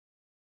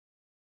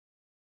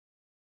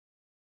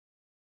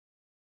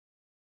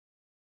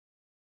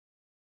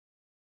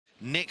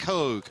Nick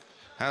Hogue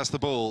has the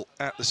ball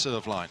at the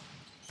serve line.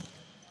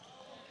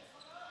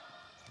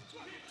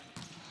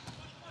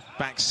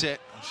 Back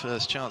set,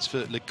 first chance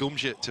for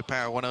Ljubljana to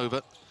power one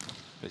over.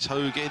 It's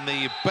Hogue in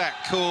the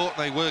back court,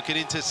 they work it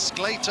into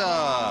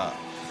Sclater.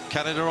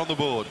 Canada on the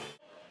board.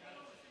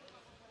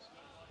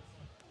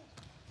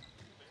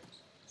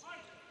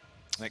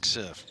 Next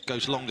serve,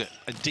 goes longer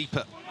and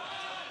deeper.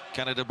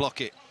 Canada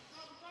block it.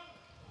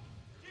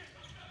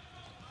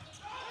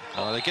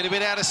 Oh, they get a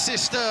bit out of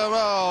system.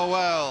 Oh,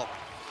 well,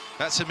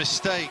 that's a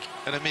mistake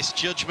and a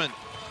misjudgment.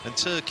 And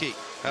Turkey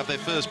have their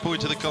first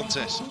point of the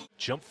contest.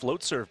 Jump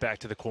float serve back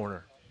to the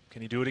corner.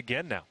 Can he do it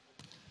again now?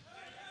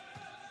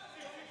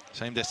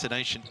 Same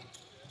destination.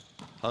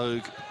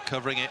 Hogue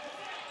covering it.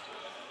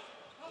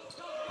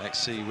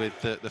 XC with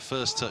the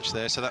first touch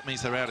there, so that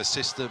means they're out of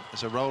system.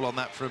 There's a roll on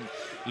that from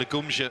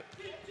Ljubljana.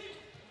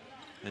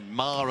 And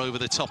Mar over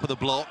the top of the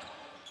block.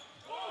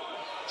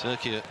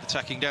 Turkey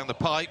attacking down the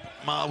pipe.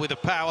 Mar with a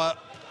power.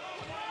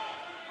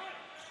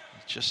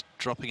 Just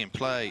dropping in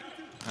play.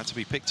 Had to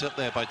be picked up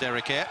there by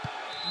Derek Epp.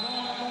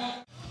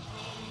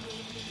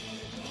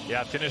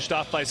 Yeah, finished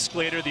off by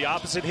Sclater, the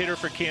opposite hitter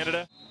for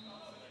Canada.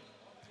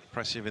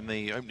 Impressive in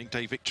the opening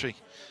day victory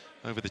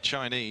over the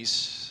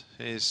Chinese.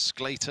 Here's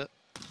Sclater.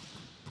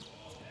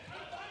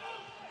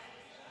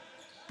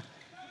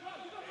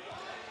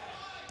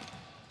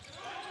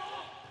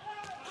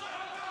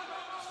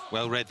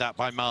 Well read that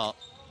by Mar.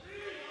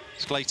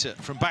 Sclater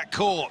from back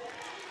court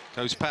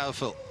goes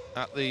powerful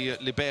at the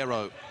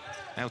libero.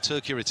 Now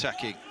Turkey are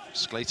attacking.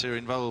 Sclater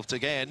involved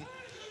again.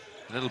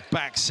 A little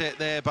back set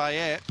there by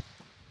Epp.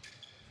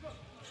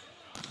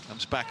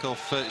 Comes back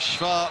off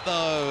Schwartz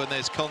though, and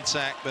there's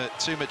contact, but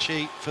too much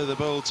heat for the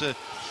ball to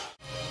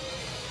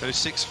go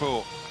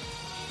 6-4.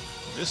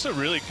 This is a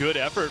really good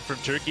effort from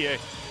Türkiye,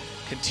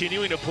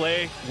 continuing to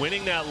play,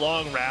 winning that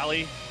long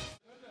rally.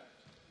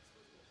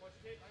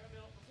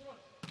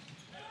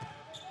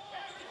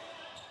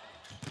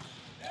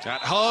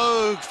 At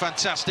Hogue,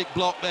 fantastic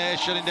block there,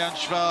 shutting down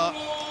Schwartz.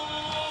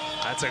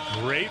 That's a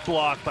great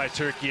block by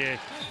Türkiye.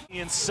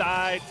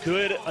 Inside,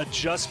 good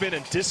adjustment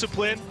and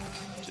discipline.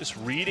 Just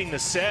reading the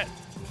set,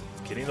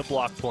 getting the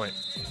block point.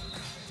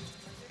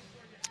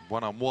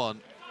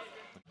 One-on-one.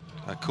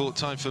 Court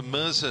time for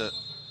Mirza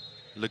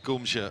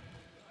Ljubljana,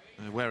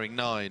 wearing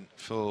 9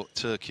 for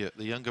Turkey,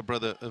 the younger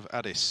brother of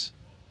Adis.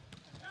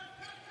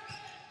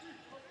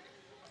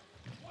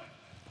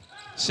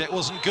 Set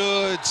wasn't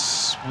good.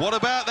 What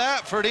about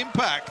that for an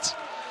impact?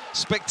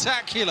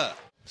 Spectacular.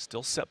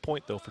 Still set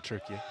point though for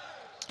Türkiye.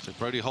 So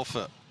Brody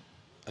Hoffer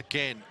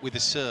again with the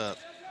serve.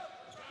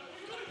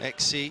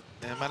 XC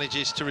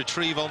manages to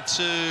retrieve on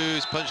 2.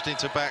 He's punched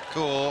into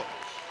backcourt.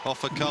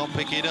 Hoffer can't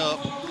pick it up.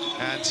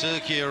 And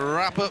Turkey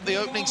wrap up the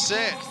opening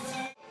set.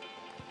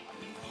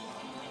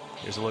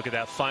 Here's a look at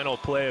that final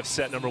play of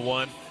set number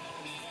 1.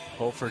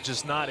 Hoffer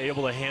just not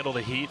able to handle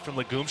the heat from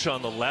Ljubljana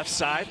on the left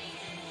side.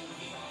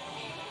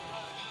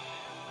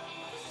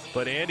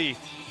 But Andy,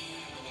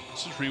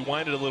 let's just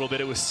rewind it a little bit.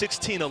 It was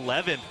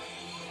 16-11.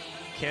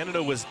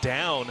 Canada was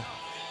down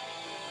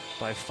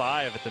by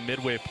 5 at the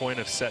midway point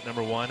of set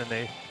number 1, and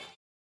they...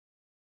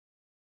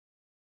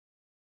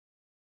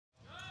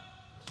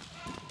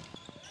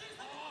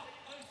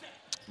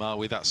 Mar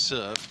with that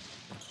serve,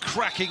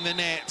 cracking the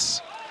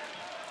nets.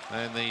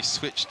 And the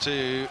switch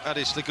to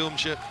Adis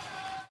Ljubljana.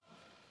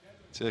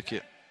 Turkey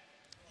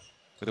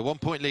with a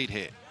 1-point lead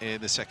here in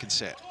the second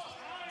set.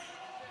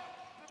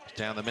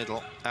 Down the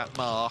middle at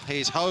Mar.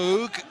 Here's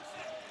Hogue.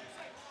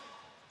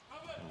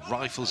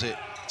 Rifles it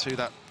to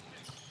that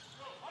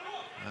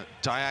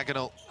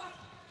diagonal.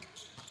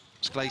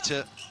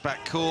 Sclater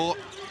back court.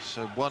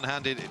 So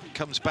one-handed, it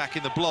comes back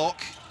in the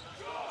block.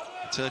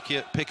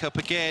 Turkey pick up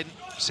again.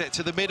 Set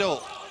to the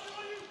middle.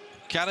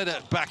 Canada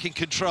back in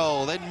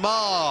control. Then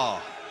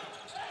Mar.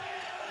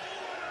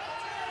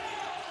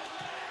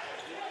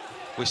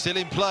 We're still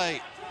in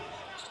play.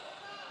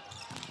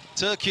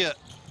 Turkey.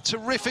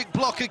 Terrific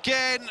block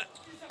again.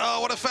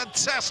 Oh, what a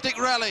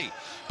fantastic rally.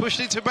 Pushed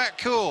into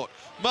backcourt.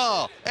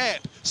 Mar,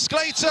 Epp,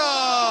 Sclater!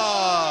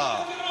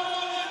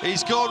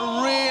 He's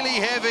gone really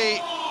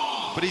heavy,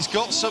 but he's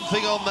got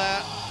something on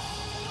that.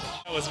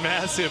 That was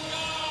massive.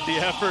 The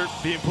effort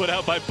being put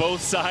out by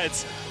both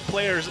sides.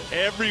 Players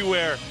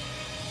everywhere.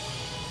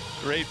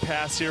 Great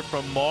pass here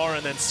from Mar,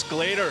 and then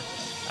Sclater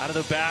out of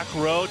the back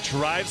row,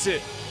 drives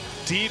it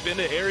deep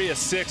into area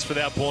 6 for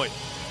that point.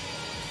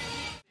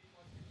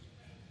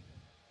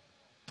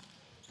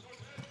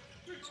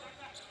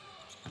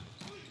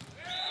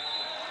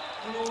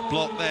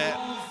 Block there.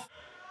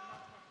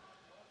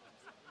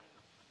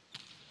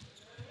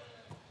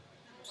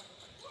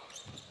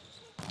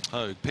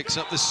 Hogue picks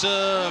up the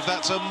serve.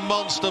 That's a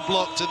monster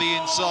block to the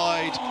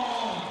inside.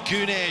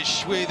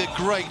 Gunesh with a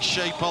great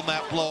shape on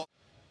that block.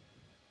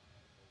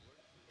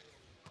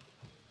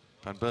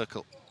 Van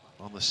Berkel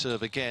on the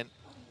serve again.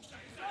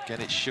 Again,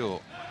 it's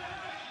short.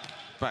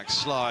 Back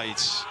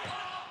slides.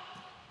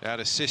 Out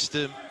of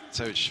system.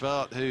 So it's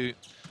Schwartz who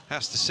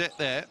has to set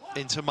there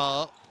into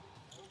Mar.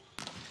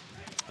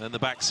 And the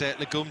back set,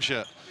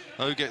 Ljubljana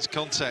Ho gets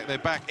contact. They're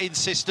back in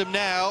system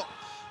now.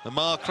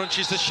 Mar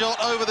crunches the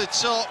shot over the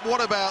top.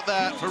 What about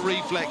that for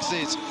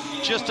reflexes?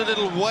 Just a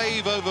little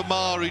wave over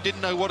Mar, who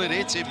didn't know what had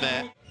hit him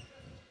there.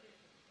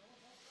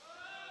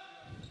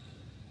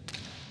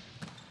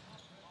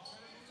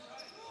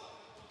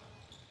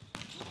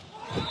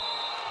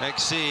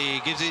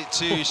 XC gives it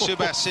to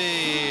Subasi,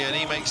 and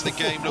he makes the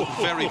game look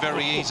very,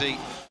 very easy.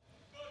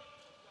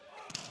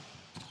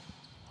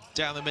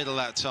 Down the middle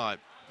that time.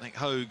 I think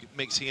Hogue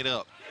mixing it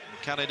up.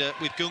 Canada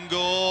with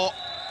Gungor.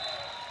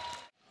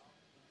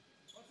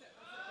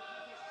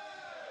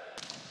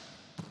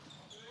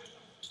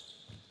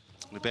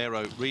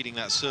 Libero reading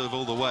that serve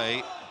all the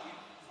way.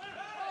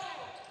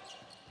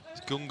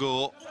 It's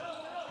Gungor.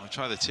 I'll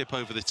try the tip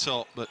over the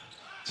top, but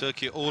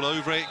Turkey all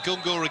over it.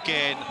 Gungor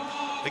again.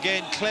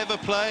 Again, clever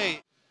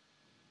play.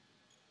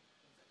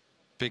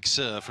 Big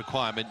serve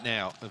requirement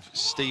now of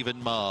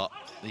Stephen Mar.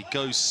 He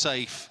goes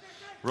safe,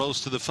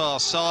 rolls to the far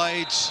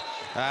side,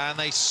 and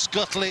they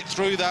scuttle it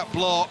through that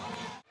block.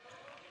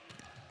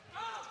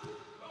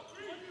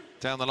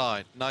 Down the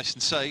line, nice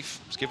and safe.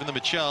 It's given them a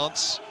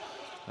chance.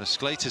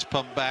 Sclater's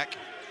pumped back.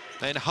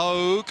 Then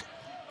Hogue.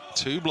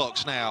 2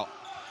 blocks now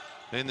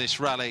in this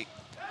rally.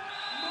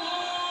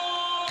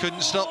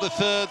 Couldn't stop the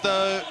third,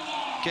 though.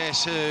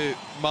 Guess who?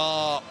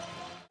 Mar.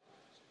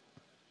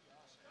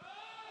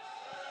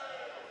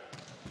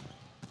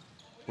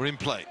 We're in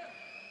play.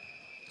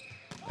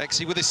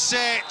 Exi with a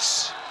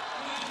set.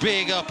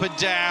 Big up and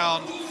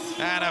down.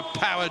 And a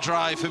power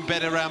drive from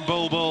Bediran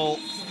Bulbul.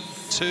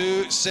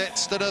 2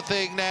 sets to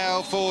nothing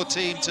now for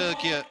Team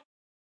Türkiye.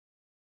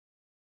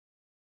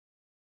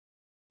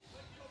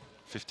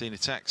 15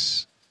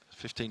 attacks,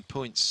 15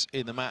 points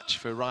in the match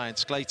for Ryan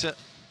Sclater.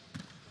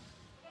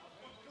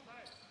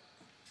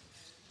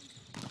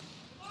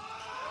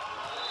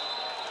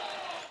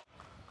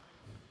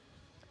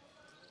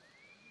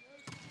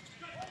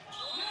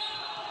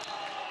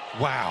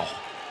 Wow.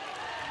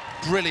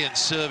 Brilliant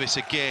service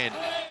again.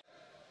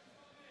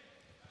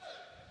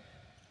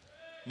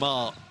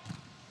 Mar.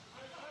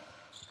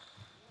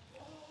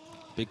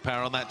 Big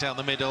power on that down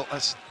the middle.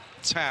 That's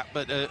tap,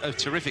 but a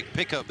terrific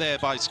pickup there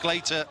by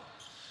Sclater.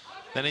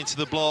 Then into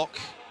the block.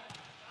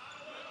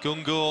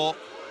 Gungor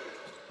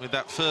with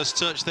that first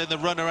touch, then the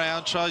run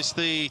around, tries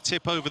the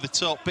tip over the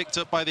top, picked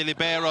up by the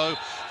libero.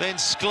 Then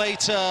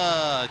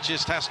Sclater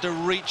just has to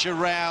reach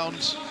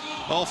around,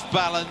 off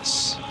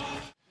balance.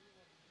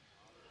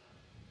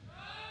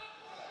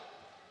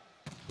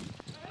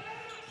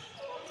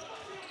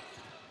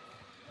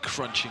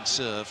 Crunching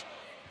serve.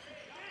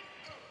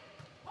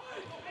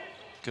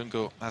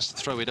 Gungor has to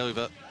throw it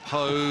over.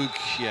 Hogue,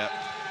 yeah.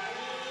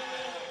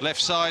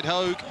 Left side,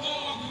 Hogue.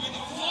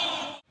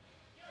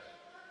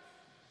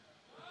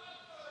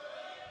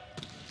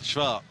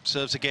 Schwab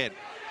serves again.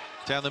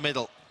 Down the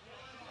middle.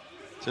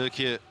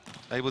 Türkiye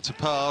able to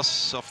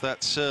pass off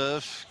that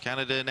serve.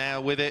 Canada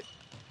now with it.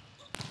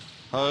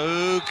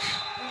 Hogue.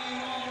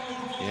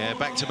 Yeah,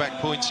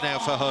 back-to-back points now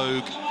for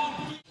Hogue.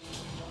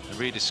 And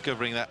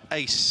rediscovering that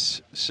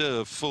ace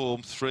serve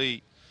form.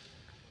 3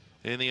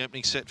 in the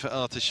opening set for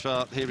Arthur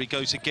Schwab. Here he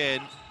goes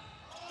again.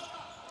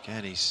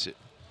 Again, he's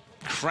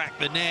cracked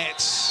the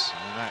nets.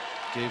 And that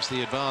gives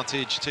the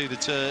advantage to the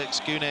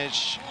Turks.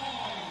 Güneş.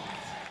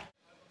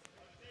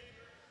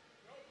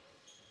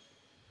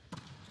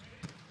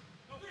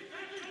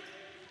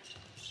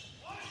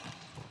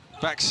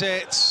 Back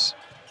sets,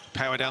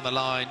 power down the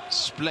line,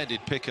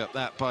 splendid pickup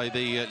that by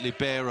the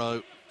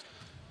libero,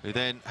 who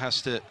then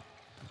has to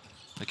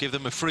give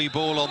them a free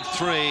ball on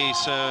 3,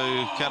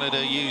 so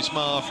Canada use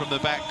Mar from the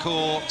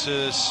backcourt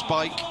to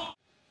spike.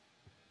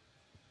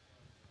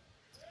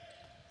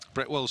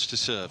 Brett Welsh to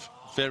serve,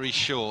 very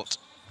short.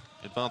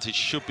 Advantage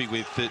should be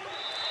with the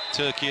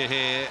Türkiye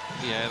here.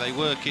 Yeah, they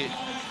work it.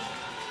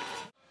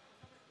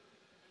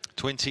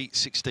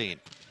 2016.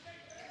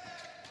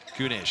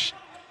 Güneş.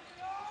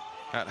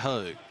 At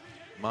Hogue.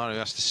 Mario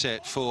has to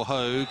set for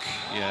Hogue.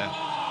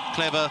 Yeah,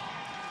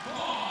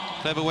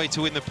 clever way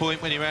to win the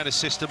point when you're out of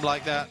system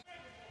like that.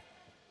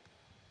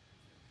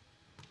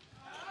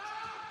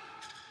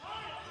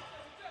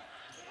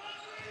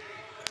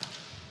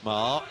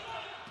 Mar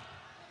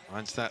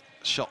finds that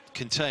shot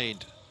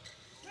contained.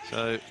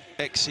 So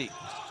Exi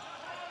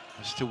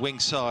has to wing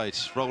side,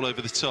 roll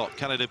over the top.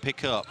 Canada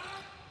pick up.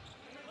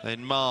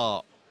 Then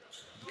Mar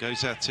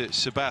goes out to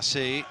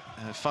Subasi.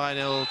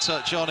 Final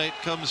touch on it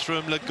comes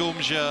from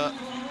Ljubljana.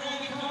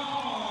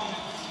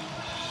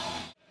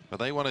 But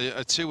they want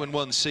a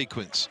 2-1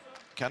 sequence.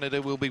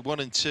 Canada will be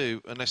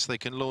 1-2 unless they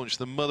can launch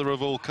the mother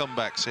of all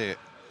comebacks here.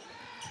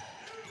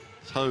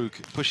 Hogue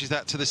pushes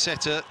that to the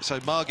setter,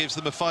 so Mar gives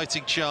them a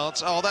fighting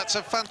chance. Oh, that's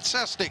a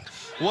fantastic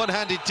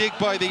one-handed dig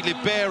by the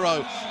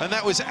libero, and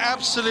that was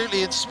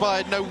absolutely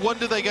inspired. No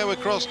wonder they go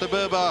across to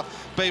Berbar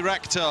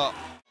Bayraktar.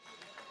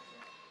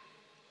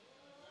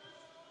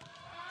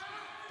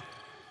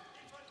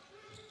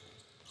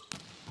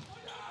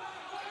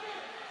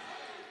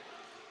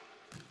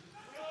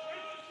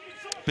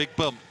 Big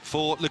bump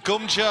for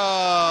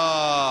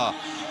Ljubljana.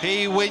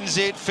 He wins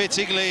it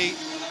fittingly.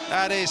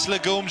 That is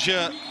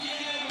Ljubljana.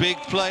 big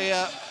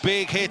player,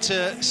 big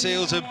hitter,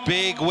 seals a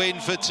big win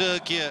for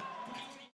Türkiye.